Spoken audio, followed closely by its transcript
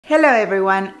Hello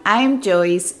everyone, I'm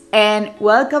Joyce and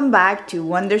welcome back to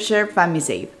Wondershare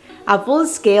FamiSafe, a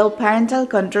full-scale parental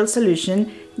control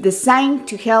solution designed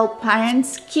to help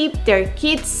parents keep their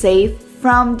kids safe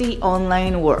from the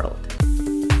online world.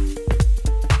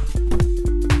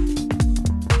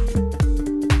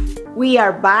 We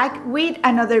are back with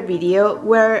another video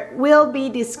where we'll be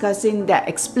discussing the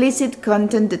explicit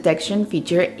content detection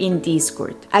feature in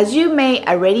Discord. As you may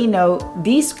already know,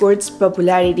 Discord's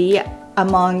popularity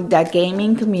among the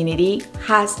gaming community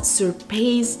has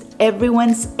surpassed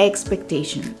everyone's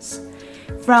expectations.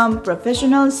 From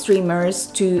professional streamers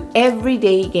to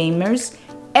everyday gamers,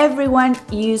 everyone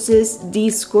uses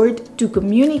Discord to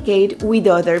communicate with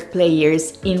other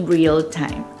players in real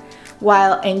time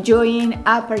while enjoying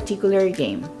a particular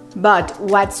game. But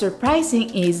what's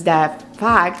surprising is the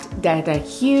fact that a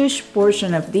huge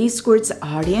portion of Discord's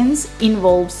audience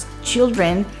involves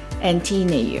children and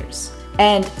teenagers.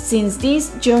 And since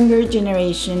this younger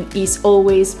generation is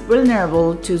always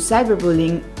vulnerable to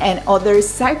cyberbullying and other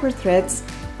cyber threats,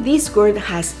 Discord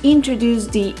has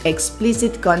introduced the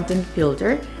explicit content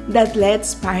filter that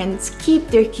lets parents keep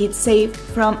their kids safe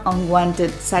from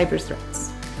unwanted cyber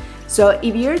threats. So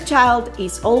if your child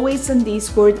is always on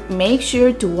Discord, make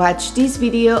sure to watch this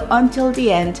video until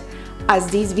the end,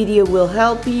 as this video will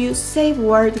help you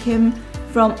safeguard him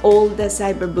from all the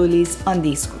cyberbullies on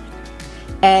Discord.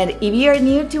 And if you are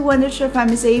new to Wondershare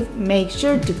FamiSafe, make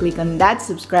sure to click on that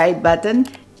subscribe button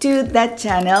to that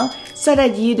channel so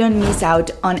that you don't miss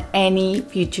out on any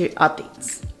future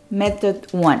updates.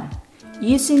 Method 1.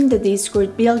 Using the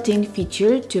Discord built-in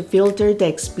feature to filter the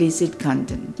explicit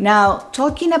content. Now,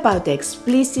 talking about the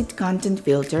explicit content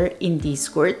filter in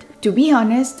Discord, to be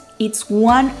honest, it's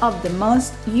one of the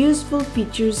most useful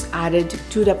features added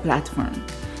to the platform.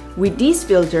 With this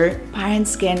filter,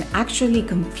 parents can actually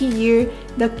configure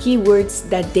the keywords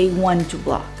that they want to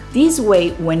block. This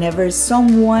way, whenever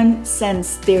someone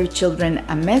sends their children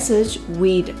a message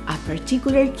with a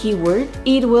particular keyword,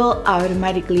 it will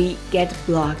automatically get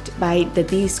blocked by the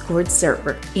Discord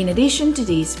server. In addition to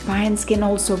this, parents can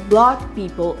also block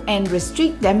people and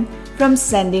restrict them from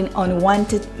sending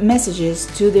unwanted messages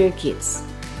to their kids.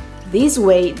 This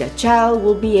way, the child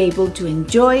will be able to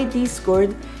enjoy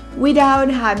Discord without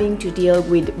having to deal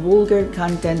with vulgar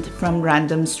content from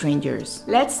random strangers.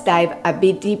 Let's dive a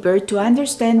bit deeper to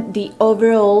understand the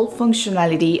overall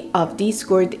functionality of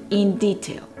Discord in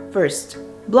detail. First,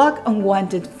 block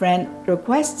unwanted friend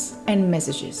requests and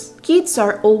messages. Kids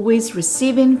are always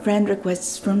receiving friend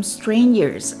requests from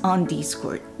strangers on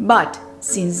Discord, but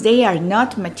since they are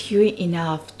not mature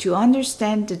enough to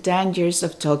understand the dangers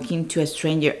of talking to a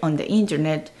stranger on the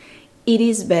internet, it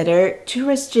is better to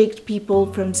restrict people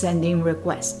from sending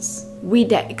requests. With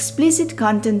the explicit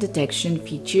content detection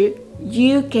feature,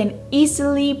 you can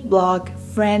easily block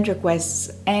friend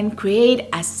requests and create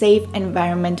a safe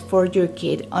environment for your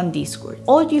kid on Discord.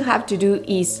 All you have to do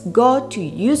is go to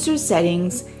User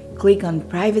Settings, click on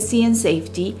Privacy and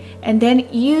Safety, and then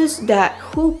use the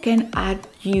Who Can Add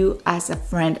You as a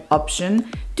Friend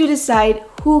option to decide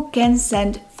who can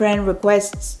send friend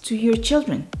requests to your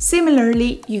children.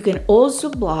 Similarly, you can also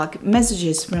block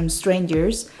messages from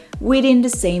strangers within the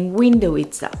same window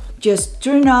itself. Just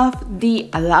turn off the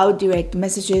Allow Direct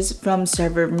Messages from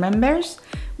server members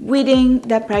within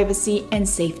the Privacy and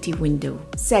Safety window.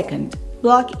 Second,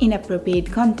 block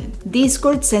inappropriate content.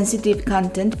 Discord sensitive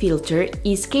content filter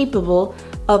is capable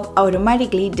of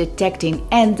automatically detecting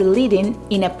and deleting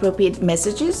inappropriate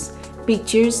messages,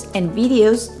 pictures, and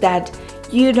videos that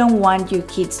you don't want your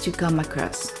kids to come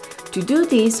across. To do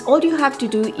this, all you have to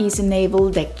do is enable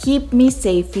the Keep Me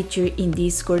Safe feature in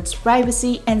Discord's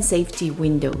Privacy and Safety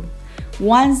window.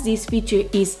 Once this feature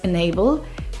is enabled,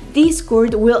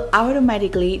 Discord will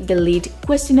automatically delete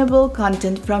questionable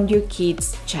content from your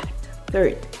kids' chat.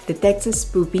 Third, detects a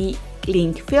spoopy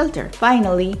link filter.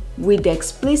 Finally, with the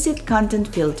explicit content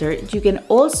filter, you can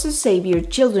also save your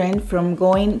children from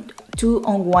going to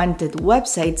unwanted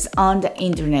websites on the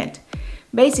internet.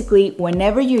 Basically,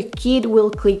 whenever your kid will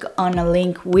click on a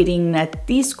link within a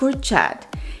Discord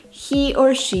chat, he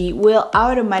or she will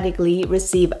automatically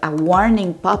receive a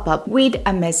warning pop-up with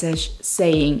a message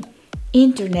saying,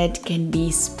 "Internet can be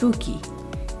spooky."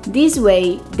 This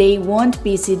way, they won't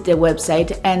visit the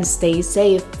website and stay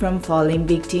safe from falling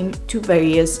victim to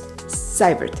various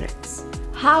cyber threats.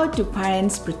 How do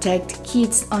parents protect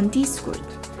kids on Discord?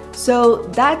 So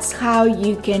that's how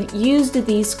you can use the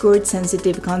Discord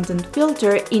sensitive content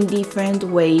filter in different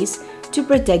ways to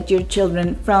protect your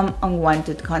children from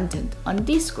unwanted content on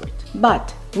Discord.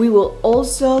 But we will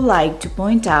also like to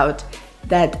point out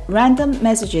that random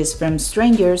messages from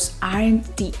strangers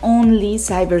aren't the only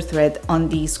cyber threat on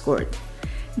Discord.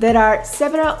 There are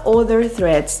several other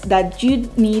threats that you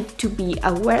need to be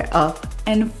aware of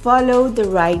and follow the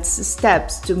right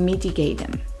steps to mitigate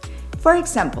them. For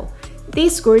example,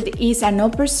 Discord is an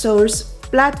open source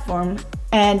platform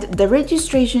and the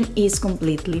registration is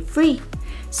completely free.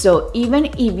 So even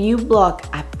if you block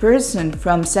a person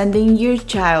from sending your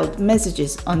child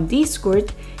messages on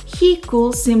Discord, he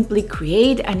could simply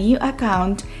create a new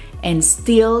account and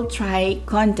still try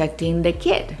contacting the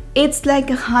kid. It's like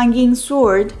a hanging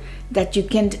sword that you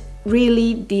can't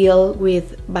really deal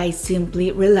with by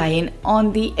simply relying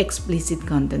on the explicit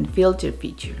content filter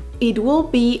feature. It will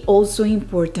be also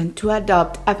important to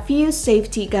adopt a few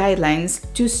safety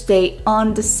guidelines to stay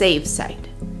on the safe side.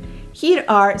 Here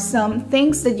are some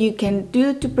things that you can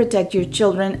do to protect your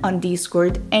children on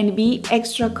Discord and be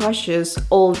extra cautious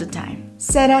all the time.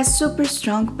 Set a super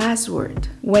strong password.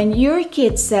 When your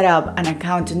kids set up an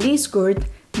account on Discord,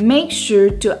 make sure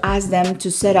to ask them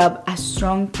to set up a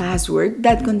strong password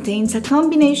that contains a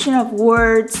combination of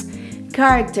words,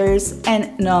 characters,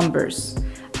 and numbers.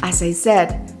 As I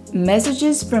said,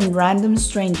 messages from random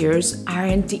strangers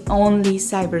aren't the only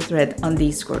cyber threat on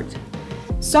Discord.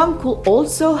 Some could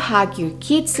also hack your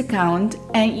kid's account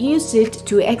and use it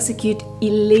to execute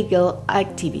illegal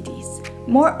activities.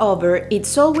 Moreover,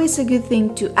 it's always a good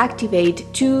thing to activate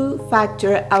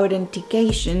two-factor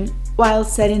authentication while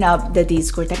setting up the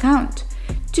Discord account.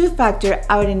 Two-factor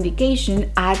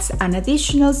authentication adds an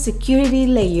additional security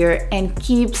layer and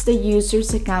keeps the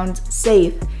user's account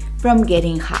safe from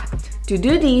getting hacked. To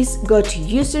do this, go to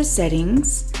User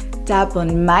Settings, tap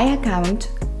on My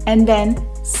Account, and then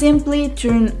simply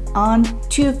turn on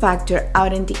two-factor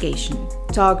authentication.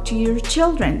 Talk to your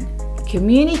children.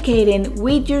 Communicating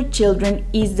with your children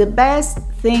is the best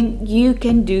thing you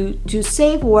can do to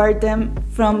safeguard them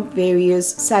from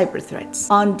various cyber threats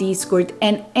on Discord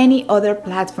and any other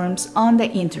platforms on the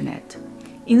internet.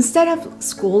 Instead of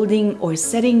scolding or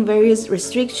setting various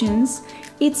restrictions,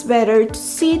 it's better to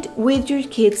sit with your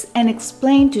kids and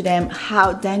explain to them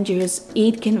how dangerous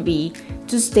it can be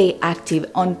to stay active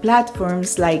on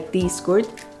platforms like Discord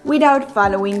without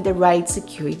following the right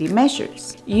security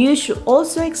measures. You should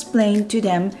also explain to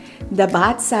them the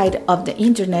bad side of the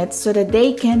internet so that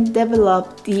they can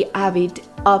develop the habit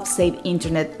of safe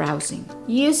internet browsing.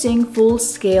 Using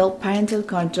full-scale parental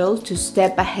control to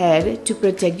step ahead to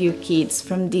protect your kids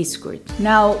from Discord.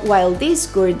 Now, while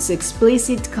Discord's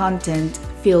explicit content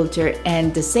filter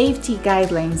and the safety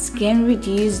guidelines can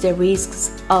reduce the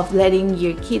risks of letting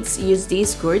your kids use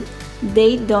Discord,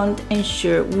 they don't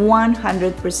ensure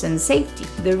 100% safety.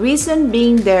 The reason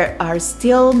being there are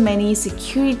still many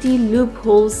security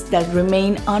loopholes that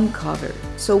remain uncovered.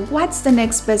 So what's the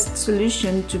next best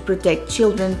solution to protect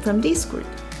children from Discord?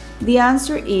 The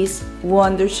answer is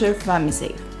Wondershare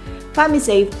FamiSafe.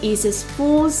 FamiSafe is a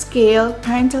full-scale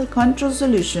parental control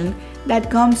solution that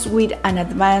comes with an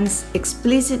advanced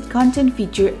explicit content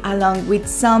feature along with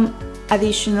some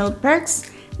additional perks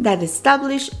that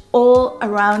establish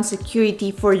all-around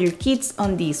security for your kids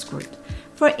on Discord.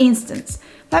 For instance,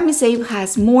 FamiSafe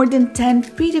has more than 10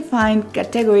 predefined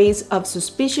categories of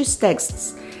suspicious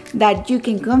texts that you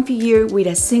can configure with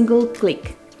a single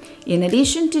click. In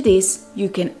addition to this, you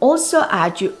can also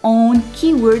add your own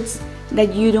keywords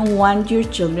that you don't want your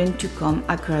children to come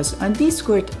across on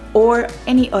Discord or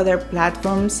any other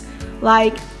platforms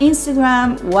like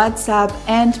Instagram, WhatsApp,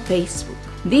 and Facebook.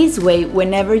 This way,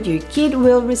 whenever your kid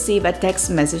will receive a text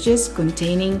messages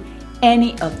containing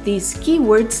any of these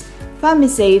keywords,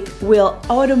 FamiSafe will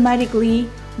automatically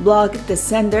block the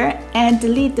sender and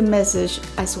delete the message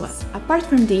as well. Apart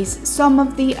from this, some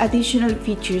of the additional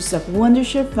features of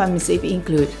Wondershare FamiSafe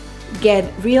include: get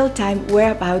real-time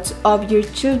whereabouts of your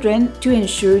children to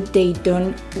ensure they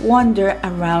don't wander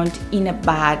around in a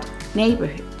bad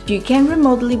neighborhood. You can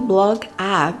remotely block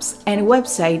apps and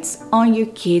websites on your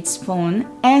kid's phone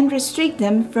and restrict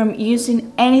them from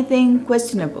using anything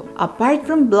questionable. Apart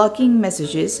from blocking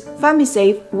messages,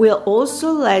 FamiSafe will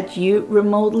also let you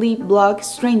remotely block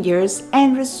strangers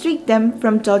and restrict them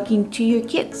from talking to your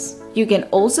kids. You can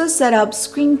also set up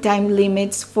screen time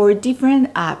limits for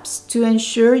different apps to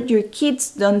ensure your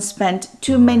kids don't spend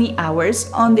too many hours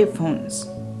on their phones.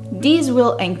 This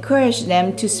will encourage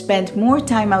them to spend more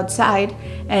time outside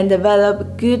and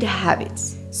develop good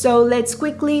habits. So let's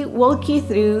quickly walk you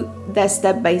through the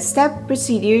step-by-step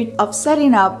procedure of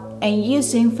setting up and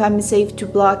using FamiSafe to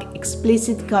block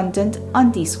explicit content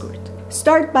on Discord.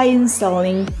 Start by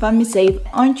installing FamiSafe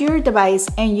on your device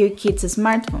and your kids'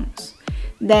 smartphones.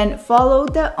 Then follow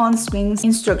the on-screen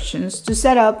instructions to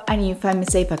set up a new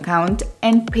FamiSafe account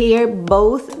and pair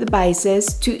both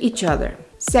devices to each other.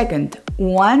 Second,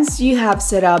 once you have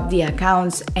set up the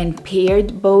accounts and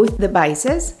paired both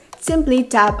devices, simply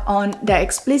tap on the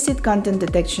Explicit Content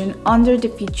Detection under the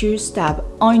Features tab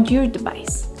on your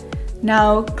device.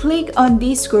 Now click on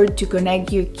Discord to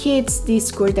connect your kid's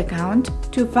Discord account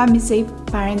to FamiSafe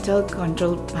Parental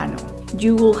Control Panel.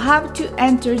 You will have to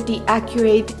enter the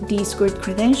accurate Discord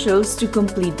credentials to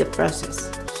complete the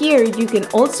process. Here you can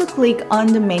also click on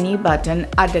the menu button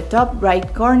at the top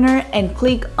right corner and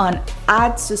click on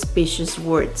Add Suspicious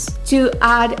Words to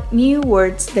add new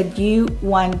words that you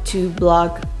want to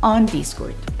block on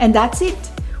Discord. And that's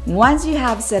it! Once you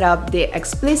have set up the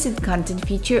explicit content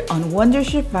feature on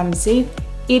Wondershare FamiSafe,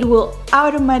 it will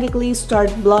automatically start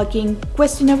blocking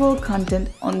questionable content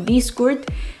on Discord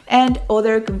and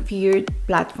other configured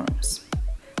platforms.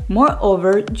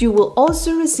 Moreover, you will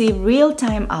also receive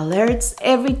real-time alerts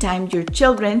every time your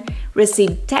children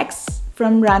receive texts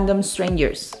from random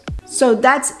strangers. So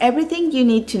that's everything you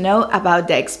need to know about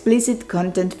the explicit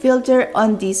content filter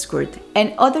on Discord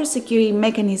and other security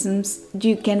mechanisms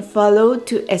you can follow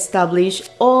to establish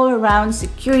all-around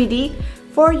security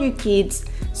for your kids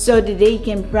so that they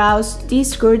can browse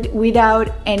Discord without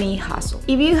any hassle.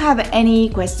 If you have any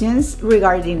questions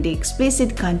regarding the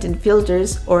explicit content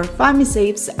filters or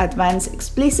FamiSafe's advanced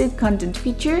explicit content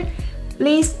feature,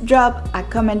 please drop a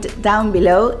comment down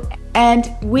below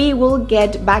and we will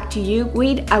get back to you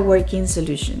with a working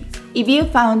solution. If you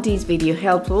found this video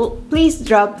helpful, please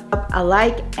drop a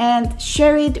like and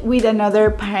share it with other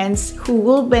parents who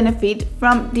will benefit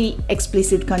from the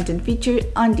explicit content feature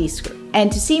on Discord.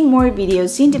 And to see more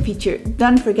videos in the future,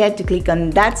 don't forget to click on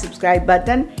that subscribe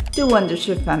button to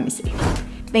Wondershare FamiSafe.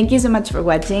 Thank you so much for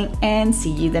watching and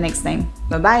see you the next time.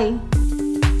 Bye bye!